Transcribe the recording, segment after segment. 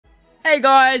Hey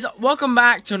guys, welcome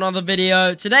back to another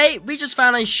video. Today, we just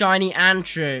found a shiny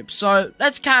Antroop, so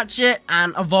let's catch it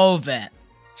and evolve it.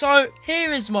 So,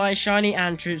 here is my shiny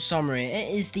Antroop summary.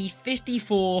 It is the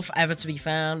 54th ever to be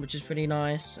found, which is pretty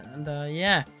nice, and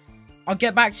yeah. I'll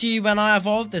get back to you when I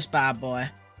evolve this bad boy.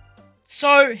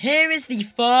 So, here is the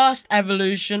first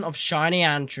evolution of shiny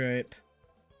Antroop.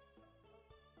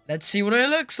 Let's see what it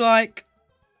looks like.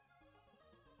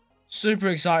 Super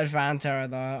excited for ANTERROR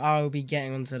though. I will be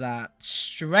getting onto that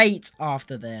straight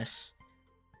after this.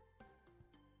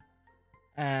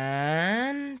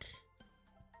 And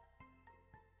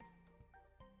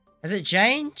has it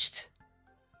changed?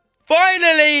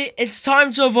 Finally, it's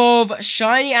time to evolve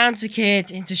shiny Antikid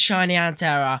into shiny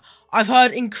ANTERROR. I've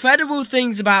heard incredible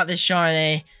things about this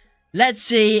shiny. Let's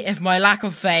see if my lack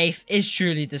of faith is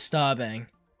truly disturbing.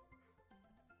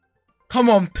 Come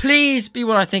on, please be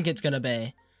what I think it's gonna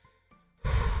be.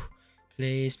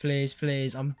 Please, please,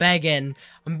 please. I'm begging.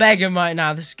 I'm begging right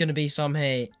now. This is going to be some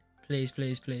heat. Please,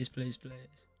 please, please, please, please.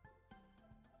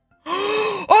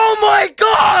 Oh my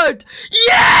god!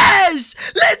 Yes!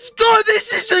 Let's go!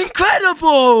 This is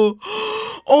incredible!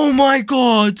 Oh my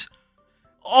god!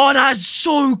 Oh, that's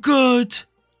so good!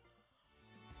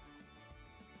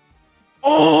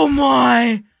 Oh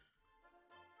my!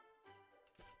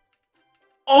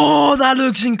 Oh, that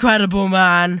looks incredible,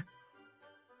 man!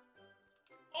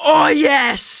 Oh,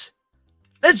 yes!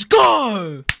 Let's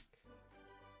go!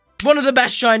 One of the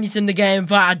best shinies in the game,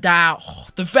 without a doubt. Oh,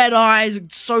 the red eyes are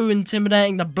so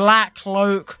intimidating. The black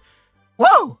cloak.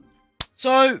 Whoa!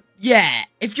 So, yeah.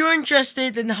 If you're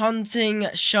interested in hunting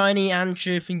shiny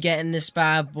Antroop and getting this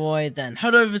bad boy, then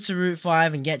head over to Route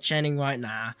 5 and get chaining right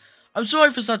now. I'm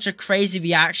sorry for such a crazy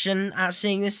reaction at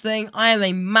seeing this thing. I am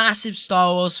a massive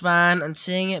Star Wars fan, and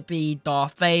seeing it be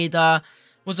Darth Vader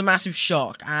was a massive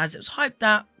shock, as it was hyped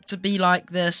up to be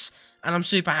like this, and I'm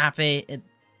super happy it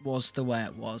was the way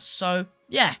it was. So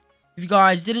yeah, if you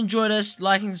guys did enjoy this,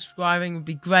 liking and subscribing would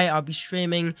be great. I'll be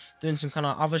streaming, doing some kind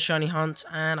of other shiny hunts,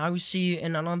 and I will see you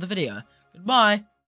in another video. Goodbye.